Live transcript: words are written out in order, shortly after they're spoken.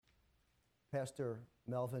Pastor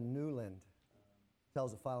Melvin Newland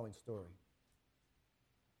tells the following story.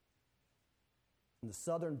 On the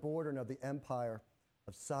southern border of the empire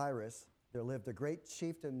of Cyrus, there lived a great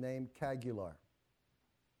chieftain named Cagular,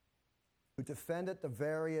 who defended the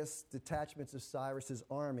various detachments of Cyrus's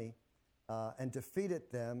army and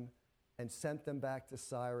defeated them and sent them back to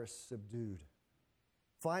Cyrus subdued.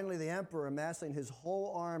 Finally, the emperor, amassing his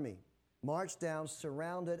whole army, marched down,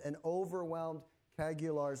 surrounded, and overwhelmed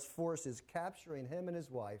Cagular's forces, capturing him and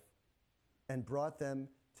his wife, and brought them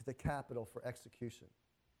to the capital for execution.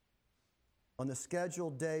 On the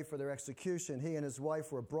scheduled day for their execution, he and his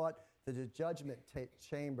wife were brought to the judgment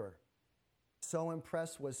chamber. So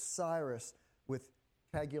impressed was Cyrus with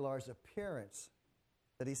Cagular's appearance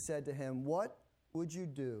that he said to him, "What would you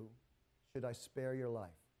do should I spare your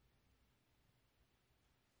life?"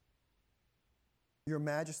 "Your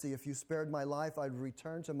Majesty, if you spared my life, I'd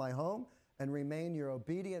return to my home and remain your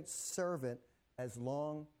obedient servant as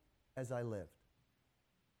long as I lived."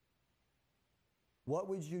 "What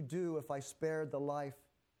would you do if I spared the life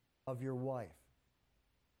of your wife?"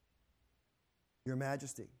 "Your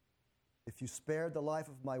Majesty, if you spared the life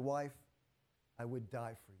of my wife, I would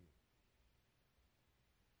die for you."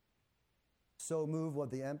 So moved was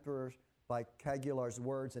the emperor by Cagular's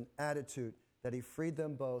words and attitude that he freed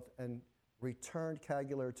them both and returned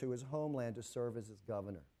Cagular to his homeland to serve as his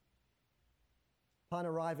governor. Upon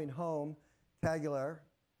arriving home, Cagular,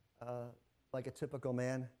 like a typical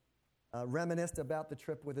man, reminisced about the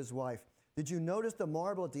trip with his wife. "Did you notice the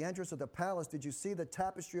marble at the entrance of the palace? Did you see the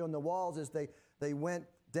tapestry on the walls as they went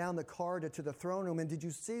down the corridor to the throne room? And did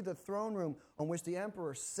you see the throne room on which the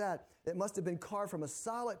emperor sat? It must have been carved from a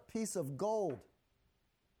solid piece of gold."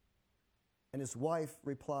 And his wife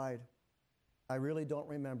replied, "I really don't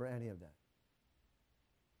remember any of that."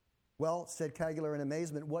 "Well," said Cagular in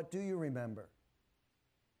amazement, "what do you remember?"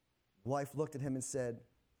 The wife looked at him and said,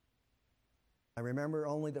 "I remember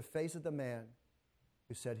only the face of the man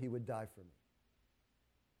who said he would die for me."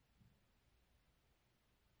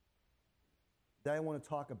 Today I want to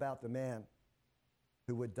talk about the man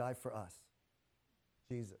who would die for us,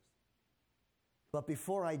 Jesus. But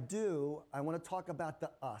before I do, I want to talk about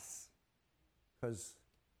the us, because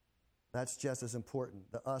that's just as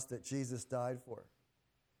important, the us that Jesus died for.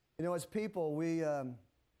 You know, as people,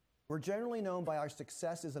 we're generally known by our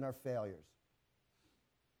successes and our failures,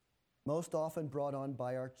 most often brought on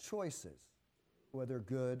by our choices, whether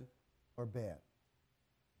good or bad.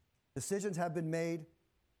 Decisions have been made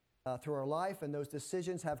through our life, and those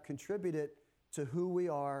decisions have contributed to who we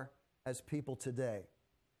are as people today.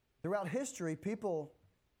 Throughout history, people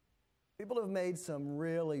have made some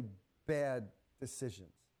really bad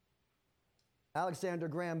decisions. Alexander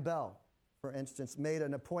Graham Bell, for instance, made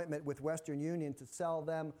an appointment with Western Union to sell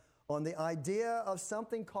them on the idea of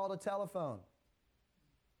something called a telephone.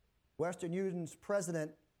 Western Union's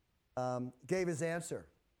president gave his answer.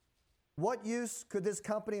 "What use could this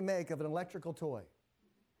company make of an electrical toy?"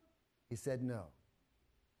 He said no.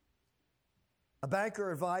 A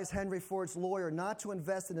banker advised Henry Ford's lawyer not to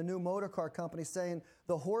invest in a new motor car company, saying,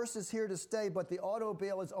 "The horse is here to stay, but the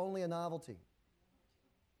automobile is only a novelty."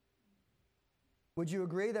 Would you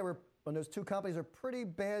agree that when those two companies are pretty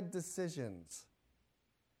bad decisions?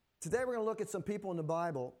 Today we're going to look at some people in the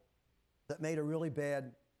Bible that made a really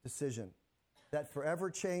bad decision that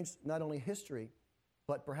forever changed not only history,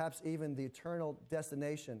 but perhaps even the eternal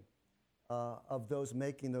destination of those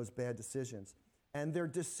making those bad decisions. And their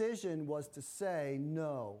decision was to say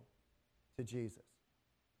no to Jesus.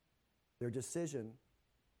 Their decision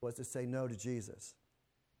was to say no to Jesus.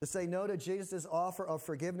 To say no to Jesus' offer of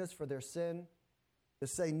forgiveness for their sin. To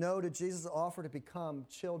say no to Jesus' offer to become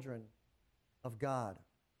children of God.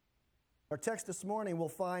 Our text this morning will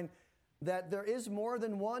find that there is more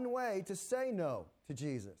than one way to say no to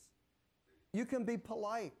Jesus. You can be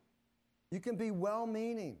polite. You can be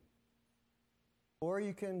well-meaning. Or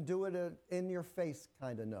you can do it in-your-face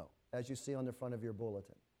kind of no, as you see on the front of your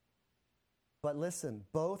bulletin. But listen,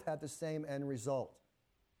 both have the same end result.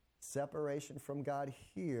 Separation from God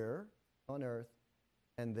here on earth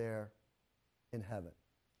and there in heaven.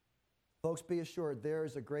 Folks, be assured there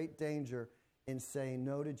is a great danger in saying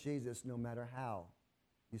no to Jesus no matter how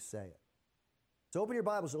you say it. So open your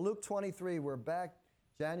Bibles to Luke 23. We're back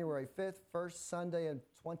January 5th, first Sunday in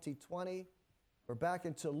 2020. We're back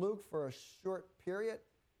into Luke for a short period,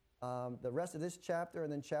 the rest of this chapter,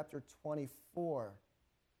 and then chapter 24.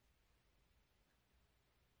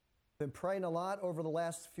 Been praying a lot over the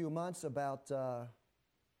last few months about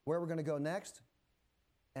where we're going to go next.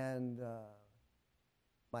 And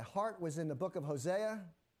my heart was in the book of Hosea,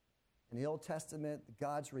 in the Old Testament,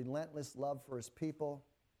 God's relentless love for his people.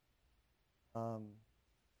 But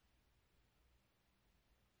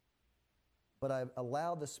I've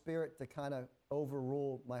allowed the Spirit to kind of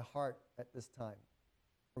overrule my heart at this time.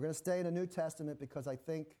 We're going to stay in the New Testament because I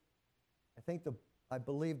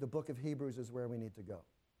believe the book of Hebrews is where we need to go.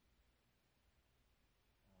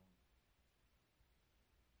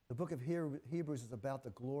 The book of Hebrews is about the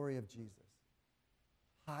glory of Jesus,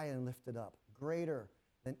 high and lifted up, greater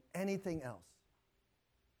than anything else.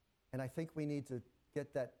 And I think we need to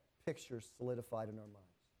get that picture solidified in our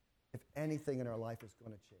minds if anything in our life is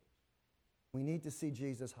going to change. We need to see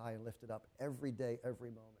Jesus high and lifted up every day, every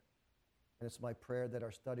moment. And it's my prayer that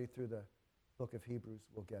our study through the book of Hebrews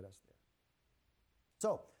will get us there.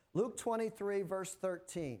 So, Luke 23, verse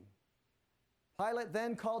 13. Pilate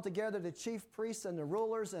then called together the chief priests and the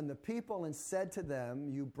rulers and the people and said to them,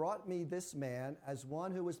 "You brought me this man as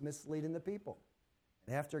one who was misleading the people.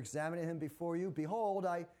 And after examining him before you, behold,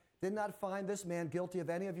 I did not find this man guilty of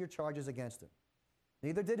any of your charges against him.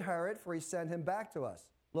 Neither did Herod, for he sent him back to us.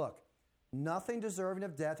 Look, nothing deserving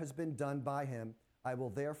of death has been done by him. I will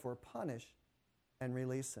therefore punish and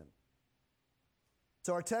release him."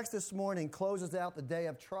 So our text this morning closes out the day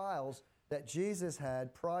of trials that Jesus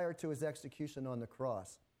had prior to his execution on the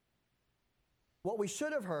cross. What we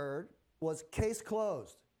should have heard was case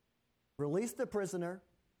closed. Release the prisoner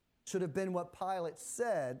should have been what Pilate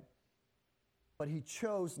said, but he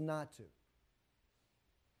chose not to.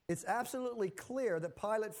 It's absolutely clear that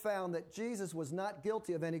Pilate found that Jesus was not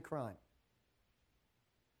guilty of any crime.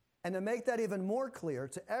 And to make that even more clear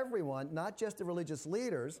to everyone, not just the religious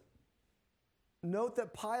leaders, note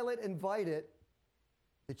that Pilate invited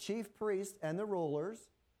the chief priests and the rulers,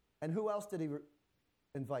 and who else did he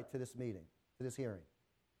invite to this meeting, to this hearing?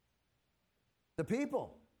 The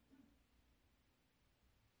people.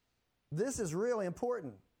 This is really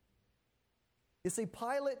important. You see,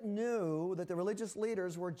 Pilate knew that the religious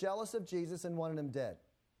leaders were jealous of Jesus and wanted him dead.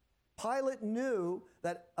 Pilate knew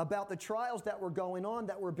that about the trials that were going on,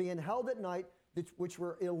 that were being held at night, which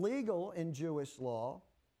were illegal in Jewish law,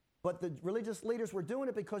 but the religious leaders were doing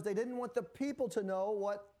it because they didn't want the people to know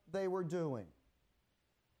what they were doing.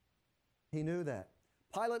 He knew that.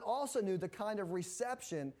 Pilate also knew the kind of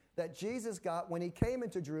reception that Jesus got when he came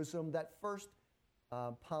into Jerusalem that first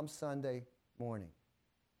Palm Sunday morning.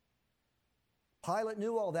 Pilate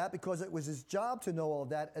knew all that because it was his job to know all of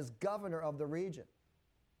that as governor of the region.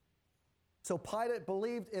 So Pilate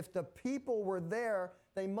believed if the people were there,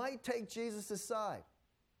 they might take Jesus' side.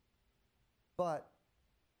 But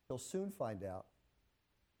he'll soon find out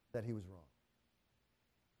that he was wrong.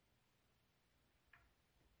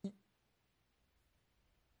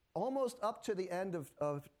 Almost up to the end of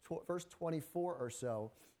verse 24 or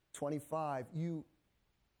so, 25, you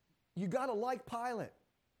got to like Pilate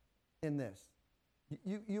in this.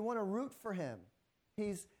 You want to root for him.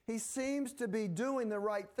 He seems to be doing the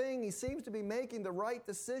right thing. He seems to be making the right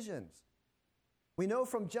decisions. We know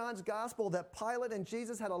from John's gospel that Pilate and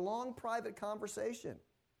Jesus had a long private conversation.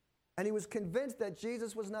 And he was convinced that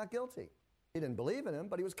Jesus was not guilty. He didn't believe in him,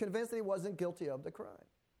 but he was convinced that he wasn't guilty of the crime.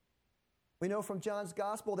 We know from John's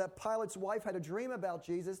gospel that Pilate's wife had a dream about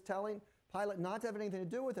Jesus, telling Pilate not to have anything to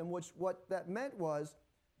do with him, which what that meant was,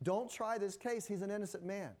 don't try this case. He's an innocent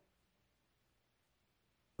man.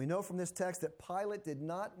 We know from this text that Pilate did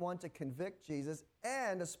not want to convict Jesus,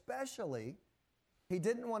 and especially, he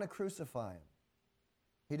didn't want to crucify him.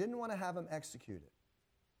 He didn't want to have him executed.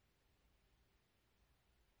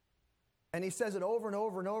 And he says it over and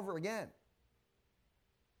over and over again.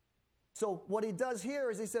 So what he does here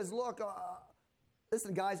is he says, look,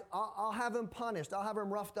 listen, guys, I'll have him punished. I'll have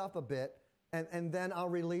him roughed up a bit, and then I'll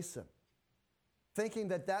release him. Thinking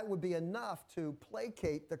that that would be enough to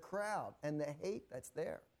placate the crowd and the hate that's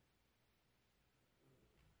there.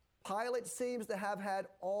 Pilate seems to have had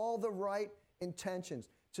all the right intentions,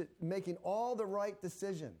 to making all the right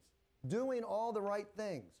decisions, doing all the right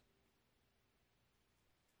things.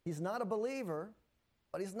 He's not a believer,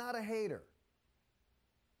 but he's not a hater.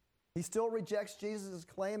 He still rejects Jesus'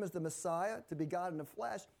 claim as the Messiah, to be God in the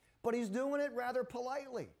flesh, but he's doing it rather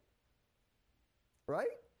politely. Right?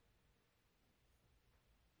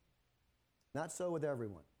 Not so with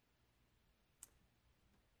everyone.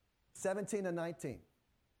 17 and 19.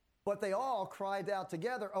 But they all cried out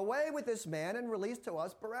together, "Away with this man and release to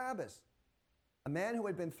us Barabbas, a man who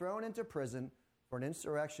had been thrown into prison for an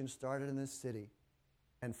insurrection started in this city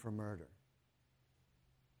and for murder."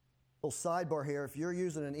 Little sidebar here, if you're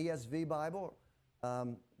using an ESV Bible,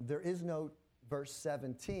 there is no verse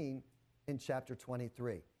 17 in chapter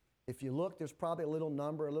 23. If you look, there's probably a little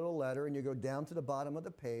number, a little letter, and you go down to the bottom of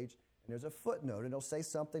the page, and there's a footnote, and it'll say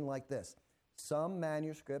something like this. Some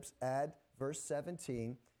manuscripts add verse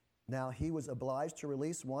 17. Now he was obliged to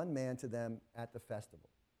release one man to them at the festival.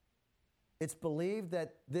 It's believed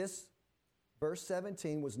that this, verse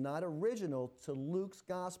 17, was not original to Luke's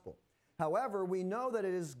gospel. However, we know that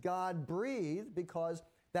it is God-breathed because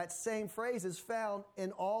that same phrase is found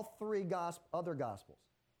in all three other gospels,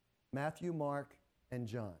 Matthew, Mark, and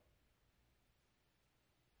John.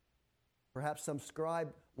 Perhaps some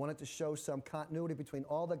scribe wanted to show some continuity between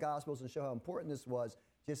all the gospels and show how important this was,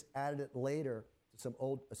 just added it later to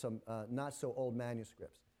some not so old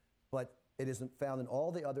manuscripts. But it isn't found in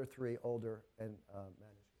all the other three older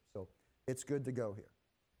manuscripts. So it's good to go here.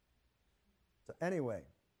 So anyway,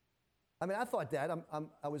 I mean, I thought that.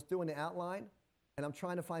 I was doing the outline, and I'm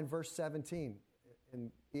trying to find verse 17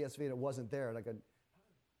 in ESV, and it wasn't there. And I go,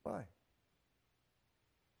 why?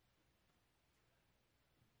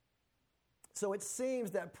 So it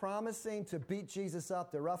seems that promising to beat Jesus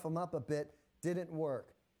up, to rough him up a bit, didn't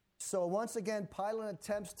work. So once again, Pilate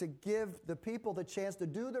attempts to give the people the chance to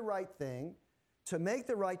do the right thing, to make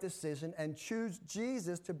the right decision, and choose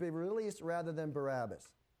Jesus to be released rather than Barabbas.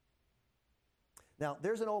 Now,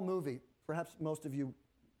 there's an old movie, perhaps most of you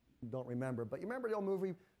don't remember, but you remember the old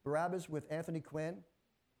movie Barabbas with Anthony Quinn?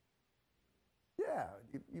 Yeah,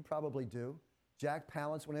 you probably do. Jack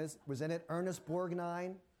Palance was in it. Ernest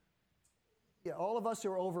Borgnine. Yeah, all of us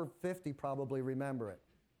who are over 50 probably remember it.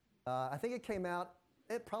 I think it came out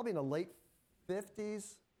probably in the late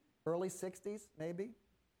 50s, early 60s, maybe.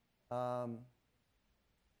 And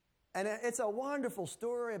it's a wonderful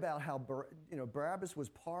story about how Barabbas was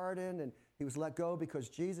pardoned and he was let go because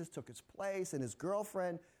Jesus took his place, and his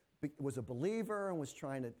girlfriend was a believer and was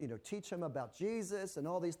trying to teach him about Jesus and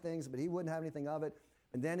all these things, but he wouldn't have anything of it.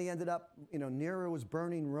 And then he ended up, Nero was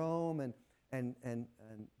burning Rome, and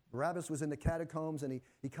Barabbas was in the catacombs, and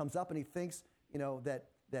he comes up and he thinks,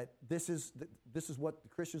 that this is what the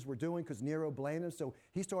Christians were doing because Nero blamed him, so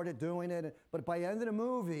he started doing it. But by the end of the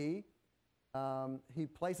movie, he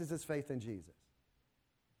places his faith in Jesus.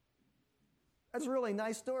 That's a really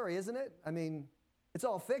nice story, isn't it? I mean, it's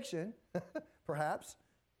all fiction, perhaps.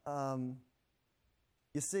 You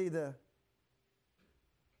see,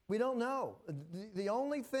 we don't know. The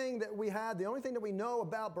only thing that we know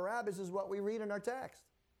about Barabbas is what we read in our text.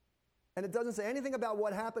 And it doesn't say anything about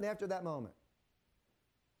what happened after that moment.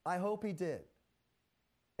 I hope he did.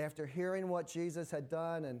 After hearing what Jesus had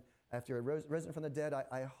done and after he risen from the dead,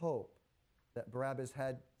 I hope that Barabbas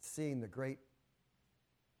had seen the great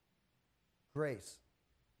grace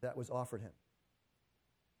that was offered him.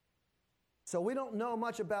 So we don't know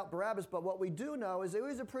much about Barabbas, but what we do know is he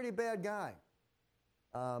was a pretty bad guy.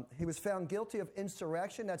 He was found guilty of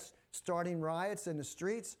insurrection, that's starting riots in the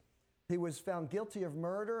streets. He was found guilty of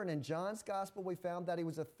murder, and in John's gospel we found that he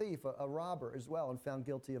was a thief, a robber as well, and found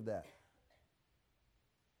guilty of that.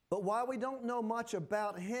 But while we don't know much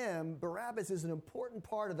about him, Barabbas is an important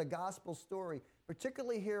part of the gospel story,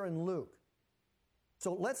 particularly here in Luke.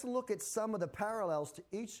 So let's look at some of the parallels to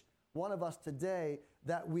each one of us today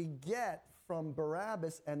that we get from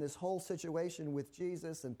Barabbas and this whole situation with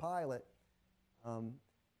Jesus and Pilate.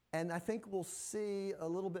 And I think we'll see a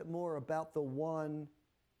little bit more about the one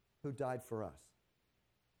who died for us.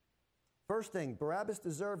 First thing, Barabbas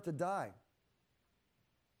deserved to die.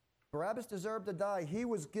 Barabbas deserved to die. He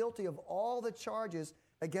was guilty of all the charges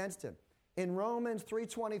against him. In Romans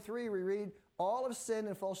 3:23, we read, all have sinned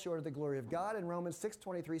and fall short of the glory of God. And Romans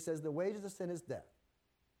 6:23 says, the wages of sin is death.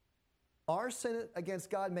 Our sin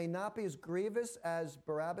against God may not be as grievous as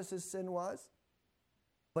Barabbas' sin was,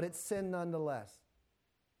 but it's sin nonetheless.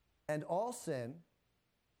 And all sin,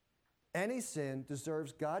 any sin,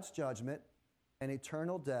 deserves God's judgment and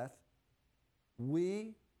eternal death.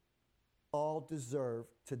 We all deserve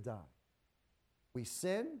to die. We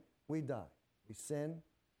sin, we die. We sin,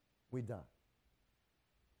 we die.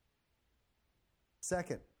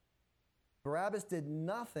 Second, Barabbas did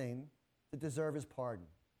nothing to deserve his pardon.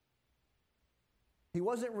 He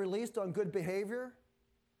wasn't released on good behavior.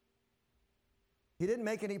 He didn't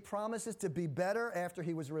make any promises to be better after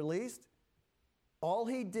he was released. All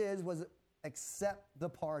he did was accept the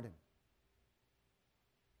pardon.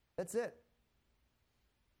 That's it.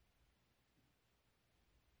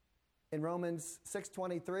 In Romans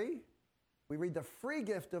 6:23, we read the free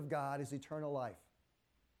gift of God is eternal life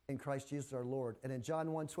in Christ Jesus our Lord. And in John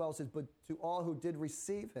 1:12 it says, but to all who did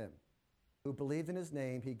receive him, who believed in his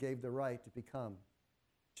name, he gave the right to become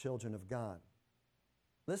children of God.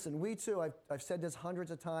 Listen, we too, I've said this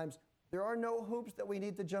hundreds of times, there are no hoops that we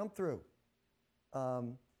need to jump through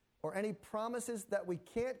or any promises that we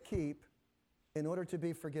can't keep in order to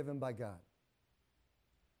be forgiven by God.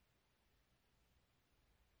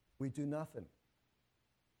 We do nothing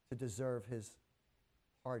to deserve his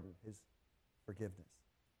pardon, his forgiveness.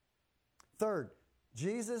 Third,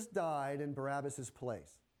 Jesus died in Barabbas'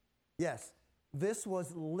 place. Yes, this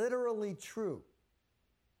was literally true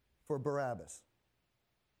for Barabbas,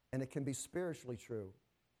 and it can be spiritually true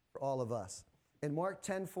for all of us. In Mark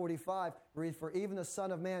 10:45, we read, "For even the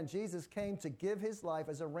Son of Man, Jesus, came to give his life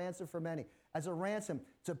as a ransom for many," as a ransom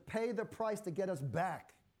to pay the price to get us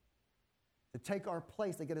back, to take our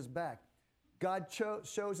place, to get us back. God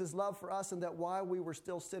shows his love for us, and that while we were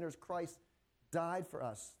still sinners, Christ died for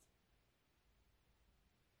us.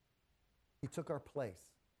 He took our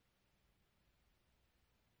place.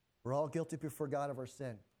 We're all guilty before God of our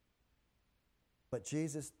sin. But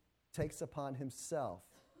Jesus takes upon himself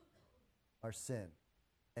our sin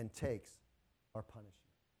and takes our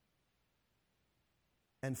punishment.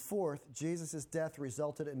 And fourth, Jesus' death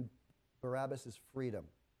resulted in Barabbas'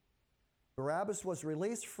 freedom. Barabbas was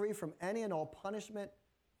released free from any and all punishment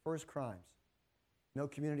for his crimes. No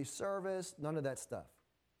community service, none of that stuff.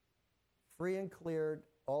 Free and cleared,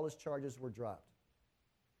 all his charges were dropped.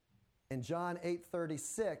 In John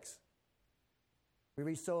 8:36, we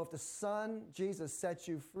read, "So if the Son, Jesus, sets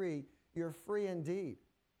you free, you're free indeed."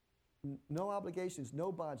 No obligations,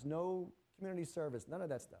 no bonds, no community service, none of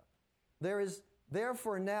that stuff. There is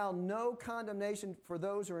therefore now no condemnation for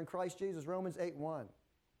those who are in Christ Jesus, Romans 8:1.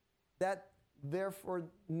 That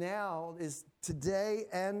therefore now is today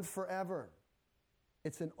and forever.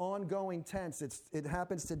 It's an ongoing tense. It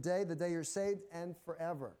happens today, the day you're saved, and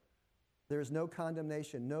forever. There is no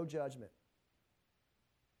condemnation, no judgment.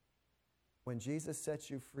 When Jesus sets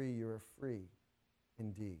you free, you are free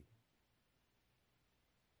indeed.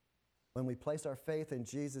 When we place our faith in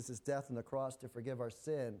Jesus' death on the cross to forgive our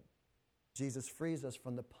sin, Jesus frees us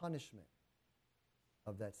from the punishment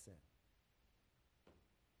of that sin.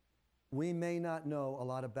 We may not know a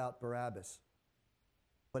lot about Barabbas,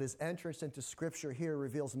 but his entrance into Scripture here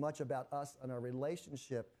reveals much about us and our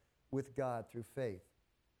relationship with God through faith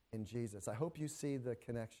in Jesus. I hope you see the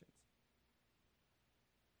connections.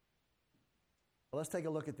 Well, let's take a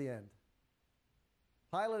look at the end.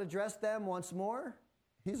 Pilate addressed them once more.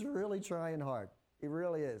 He's really trying hard. He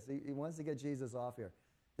really is. He wants to get Jesus off here.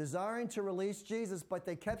 Desiring to release Jesus, but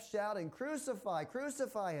they kept shouting, "Crucify,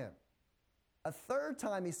 crucify him." A third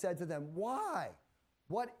time he said to them, "Why?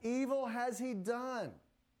 What evil has he done?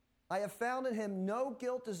 I have found in him no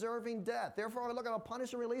guilt deserving death. Therefore, I'll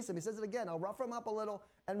punish and release him." He says it again. I'll rough him up a little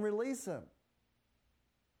and release him.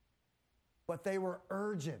 But they were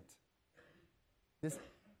urgent. This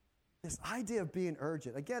idea of being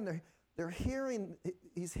urgent. Again,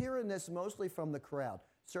 he's hearing this mostly from the crowd.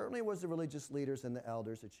 Certainly it was the religious leaders and the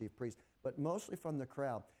elders, the chief priests, but mostly from the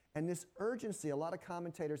crowd. And this urgency, a lot of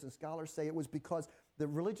commentators and scholars say it was because the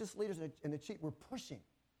religious leaders and the chief were pushing.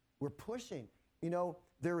 You know,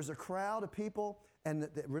 there was a crowd of people, and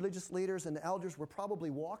the religious leaders and the elders were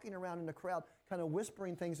probably walking around in the crowd, kind of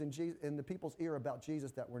whispering things in the people's ear about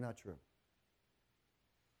Jesus that were not true.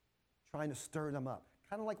 Trying to stir them up.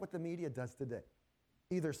 Kind of like what the media does today.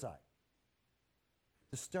 Either side.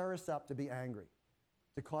 To stir us up to be angry.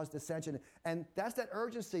 To cause dissension. And that's that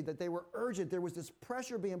urgency, that they were urgent. There was this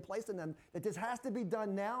pressure being placed on them that this has to be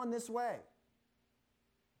done now in this way.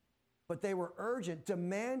 But they were urgent,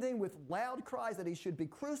 demanding with loud cries that he should be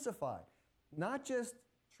crucified. Not just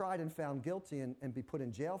tried and found guilty and be put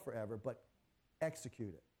in jail forever, but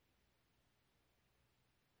executed.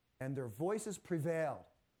 And their voices prevailed.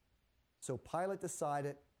 So Pilate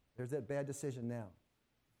decided, there's that bad decision now.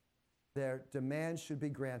 Their demands should be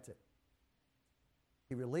granted.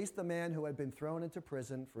 He released the man who had been thrown into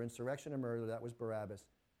prison for insurrection and murder, that was Barabbas,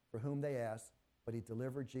 for whom they asked, but he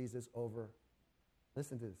delivered Jesus over,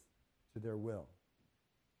 listen to this, to their will.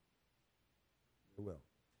 Their will.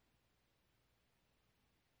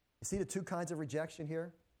 You see the two kinds of rejection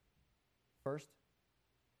here? First,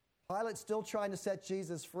 Pilate's still trying to set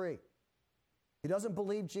Jesus free. He doesn't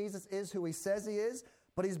believe Jesus is who he says he is,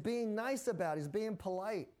 but he's being nice about it. He's being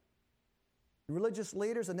polite. The religious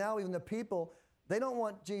leaders and now even the people, they don't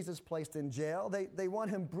want Jesus placed in jail. They want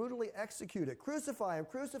him brutally executed. Crucify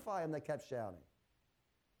him, they kept shouting.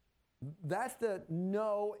 That's the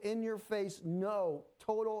no, in your face, no,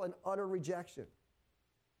 total and utter rejection.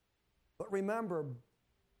 But remember,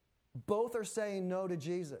 both are saying no to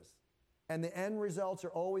Jesus. And the end results are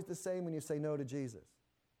always the same when you say no to Jesus.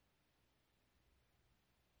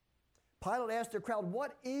 Pilate asked the crowd,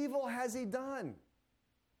 "What evil has he done?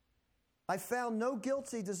 I found no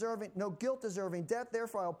guilt deserving death,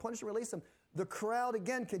 therefore I'll punish and release him." The crowd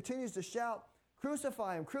again continues to shout,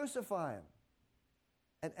 "Crucify him, crucify him."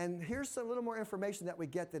 And here's a little more information that we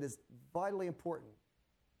get that is vitally important.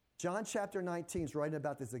 John chapter 19 is writing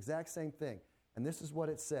about this exact same thing. And this is what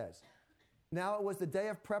it says. Now it was the day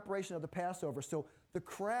of preparation of the Passover. So the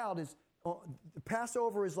crowd is, the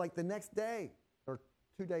Passover is like the next day, or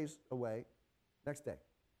 2 days away, next day.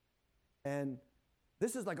 And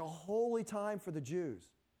this is like a holy time for the Jews.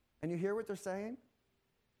 And you hear what they're saying?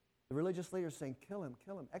 The religious leaders saying, kill him,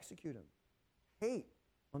 execute him. Hate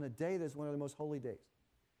on a day that's one of the most holy days.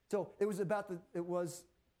 So it was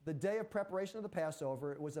the day of preparation of the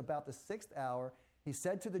Passover. It was about the 6th hour. He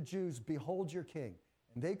said to the Jews, behold your king.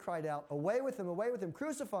 And they cried out, away with him,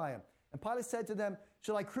 crucify him. And Pilate said to them,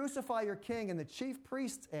 shall I crucify your king? And the chief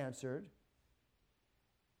priests answered,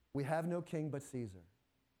 we have no king but Caesar.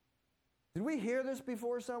 Did we hear this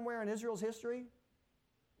before somewhere in Israel's history?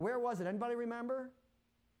 Where was it? Anybody remember?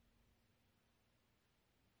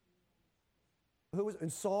 Who was in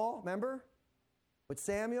Saul, remember? With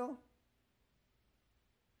Samuel?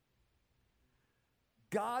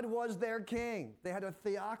 God was their king. They had a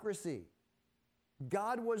theocracy.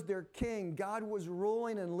 God was their king. God was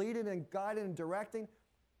ruling and leading and guiding and directing.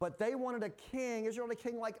 But they wanted a king, Israel wanted a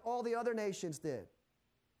king like all the other nations did.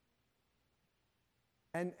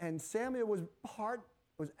 And Samuel was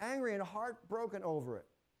angry and heartbroken over it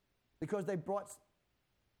because they brought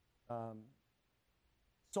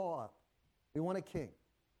Saul up. We want a king.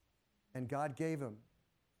 And God gave them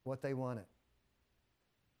what they wanted.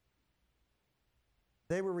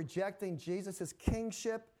 They were rejecting Jesus'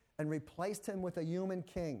 kingship and replaced him with a human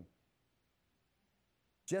king.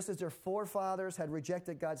 Just as their forefathers had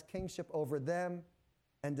rejected God's kingship over them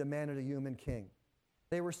and demanded a human king.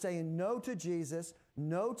 They were saying no to Jesus,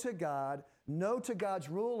 no to God, no to God's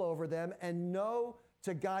rule over them, and no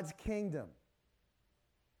to God's kingdom.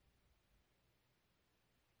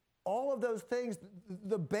 All of those things,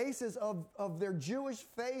 the basis of their Jewish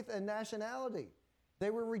faith and nationality. They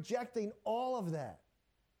were rejecting all of that.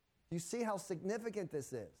 You see how significant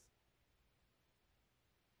this is.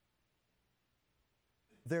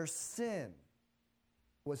 Their sin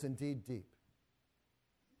was indeed deep.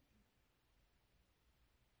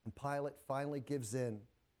 And Pilate finally gives in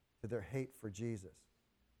to their hate for Jesus.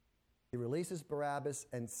 He releases Barabbas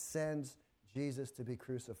and sends Jesus to be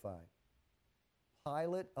crucified.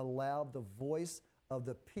 Pilate allowed the voice of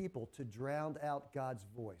the people to drown out God's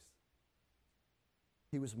voice.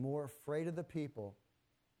 He was more afraid of the people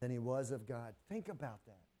than he was of God. Think about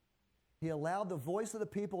that. He allowed the voice of the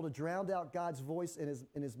people to drown out God's voice in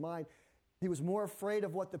his mind. He was more afraid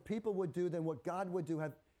of what the people would do than what God would do.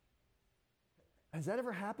 Has that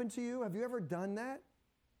ever happened to you? Have you ever done that?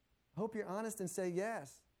 I hope you're honest and say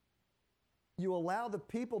yes. You allow the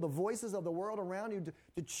people, the voices of the world around you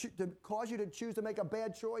to cause you to choose to make a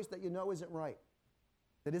bad choice that you know isn't right,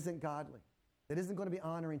 that isn't godly, that isn't going to be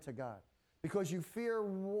honoring to God. Because you fear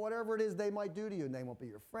whatever it is they might do to you, and they won't be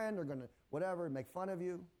your friend, or going to whatever, make fun of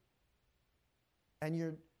you. And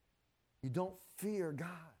you don't fear God.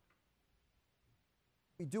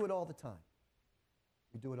 We do it all the time.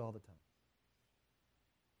 We do it all the time.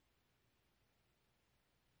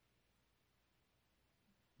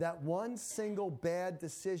 That one single bad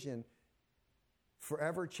decision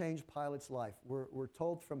forever changed Pilate's life. We're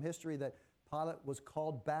told from history that Pilate was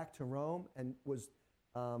called back to Rome and was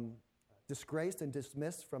disgraced and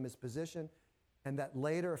dismissed from his position, and that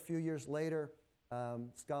later, a few years later,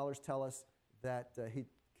 scholars tell us that he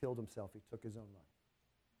killed himself. He took his own life.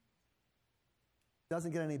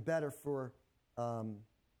 Doesn't get any better for the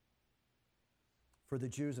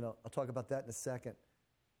Jews, and I'll talk about that in a second.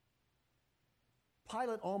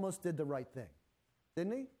 Pilate almost did the right thing,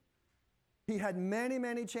 didn't he? He had many,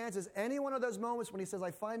 many chances. Any one of those moments when he says,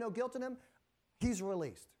 I find no guilt in him, he's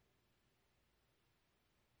released.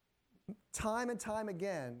 Time and time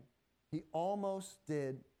again, he almost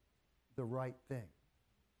did the right thing.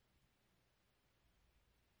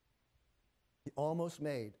 He almost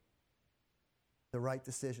made the right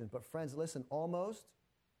decision. But friends, listen, almost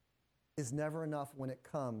is never enough when it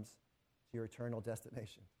comes to your eternal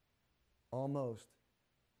destination. Almost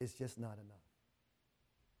is just not enough.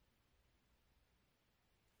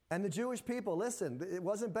 And the Jewish people, listen, it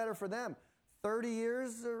wasn't better for them. 30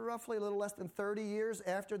 years, roughly a little less than 30 years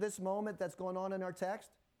after this moment that's going on in our text,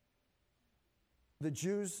 the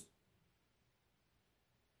Jews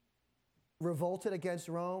revolted against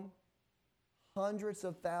Rome. Hundreds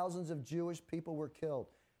of thousands of Jewish people were killed.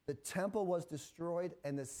 The temple was destroyed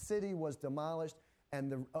and the city was demolished,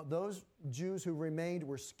 and those Jews who remained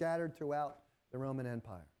were scattered throughout the Roman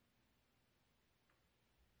Empire.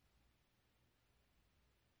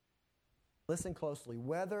 Listen closely.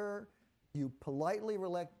 Whether you politely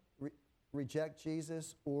reject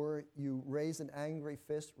Jesus or you raise an angry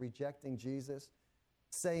fist rejecting Jesus,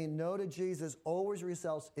 saying no to Jesus always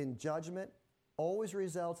results in judgment always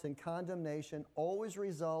results in condemnation, always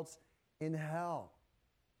results in hell.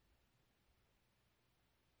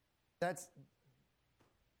 That's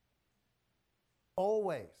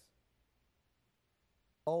always.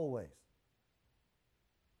 Always.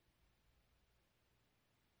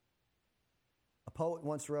 A poet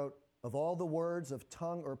once wrote, "Of all the words of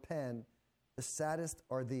tongue or pen, the saddest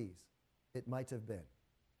are these, it might have been."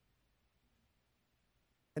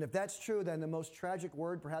 And if that's true, then the most tragic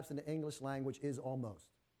word, perhaps in the English language, is almost.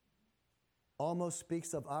 Almost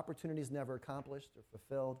speaks of opportunities never accomplished or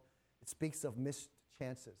fulfilled. It speaks of missed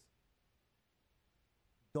chances.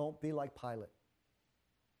 Don't be like Pilate,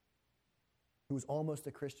 who was almost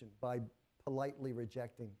a Christian by politely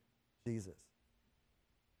rejecting Jesus.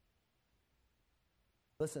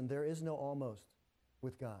 Listen, there is no almost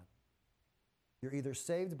with God. You're either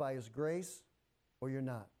saved by His grace or you're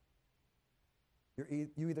not.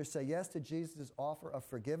 You either say yes to Jesus' offer of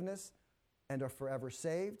forgiveness and are forever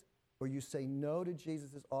saved, or you say no to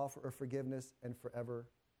Jesus' offer of forgiveness and forever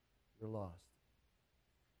you're lost.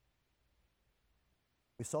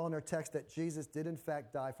 We saw in our text that Jesus did in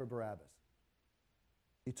fact die for Barabbas.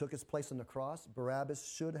 He took his place on the cross. Barabbas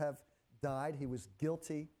should have died. He was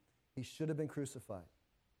guilty. He should have been crucified.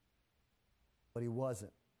 But he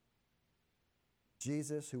wasn't.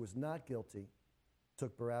 Jesus, who was not guilty,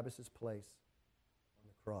 took Barabbas' place on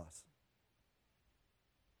the cross.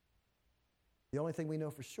 The only thing we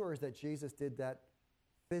know for sure is that Jesus did that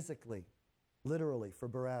physically, literally, for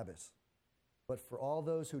Barabbas. But for all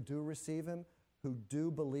those who do receive him, who do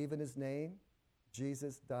believe in his name,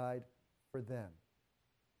 Jesus died for them.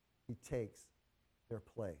 He takes their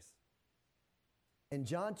place. In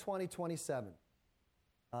John 20:27,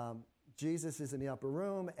 Jesus is in the upper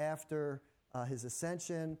room after his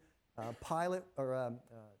ascension.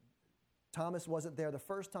 Thomas wasn't there the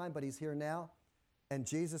first time, but he's here now. And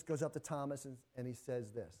Jesus goes up to Thomas and he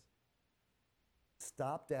says this: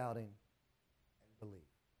 "Stop doubting and believe."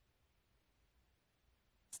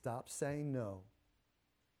 Stop saying no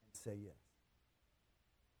and say yes.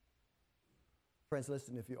 Friends,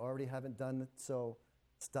 listen, if you already haven't done so,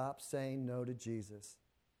 stop saying no to Jesus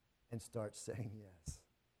and start saying yes.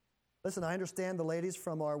 Listen, I understand the ladies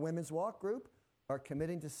from our Women's Walk group are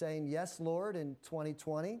committing to saying yes, Lord, in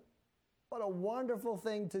 2020. What a wonderful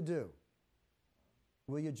thing to do.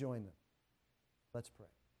 Will you join them? Let's pray.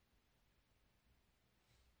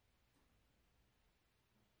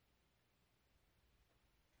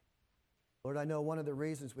 Lord, I know one of the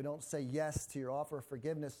reasons we don't say yes to your offer of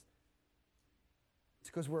forgiveness is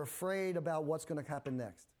because we're afraid about what's going to happen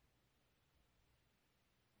next.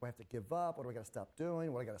 Do I have to give up? What do I got to stop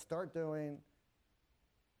doing? What do I got to start doing?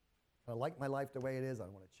 I like my life the way it is. I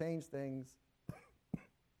don't want to change things.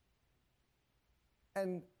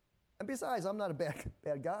 And besides, I'm not a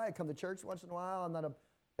bad guy. I come to church once in a while. I'm not a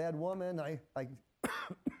bad woman. I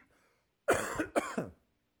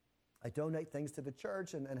I donate things to the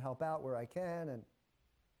church and help out where I can. And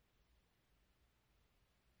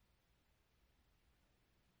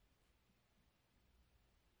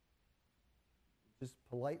just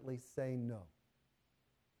politely say no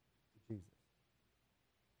to Jesus.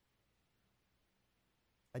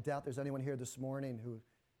 I doubt there's anyone here this morning who is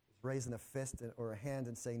raising a fist or a hand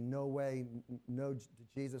and saying, "No way, no to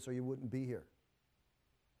Jesus, or you wouldn't be here."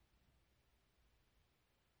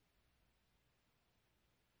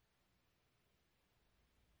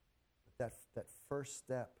 But that first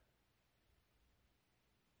step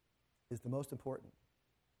is the most important.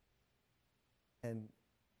 And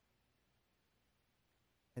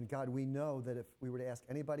God, we know that if we were to ask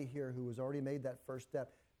anybody here who has already made that first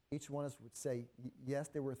step, each one of us would say, yes,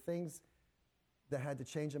 there were things that had to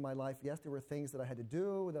change in my life. Yes, there were things that I had to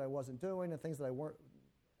do that I wasn't doing, and things that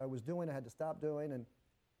I was doing I had to stop doing.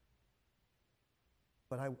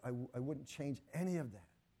 But I wouldn't change any of that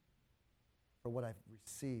for what I've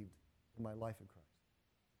received in my life in Christ.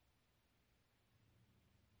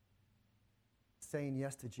 Saying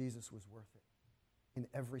yes to Jesus was worth it in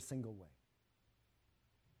every single way.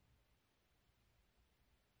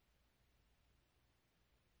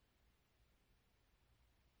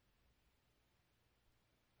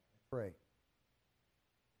 Pray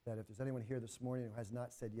that if there's anyone here this morning who has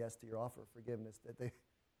not said yes to your offer of forgiveness, that they,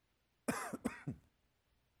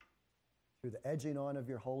 through the edging on of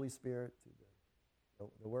your Holy Spirit, through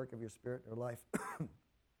the work of your Spirit in their life,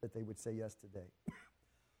 that they would say yes today.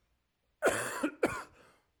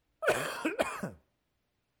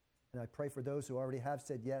 And I pray for those who already have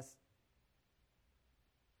said yes.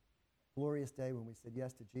 Glorious day when we said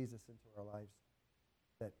yes to Jesus into our lives,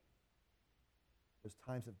 that those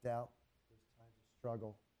times of doubt, those times of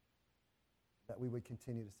struggle, that we would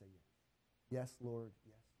continue to say yes. Yes, Lord.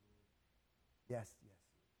 Yes, Lord. Yes, yes.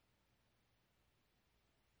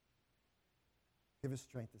 Give us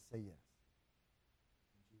strength to say yes.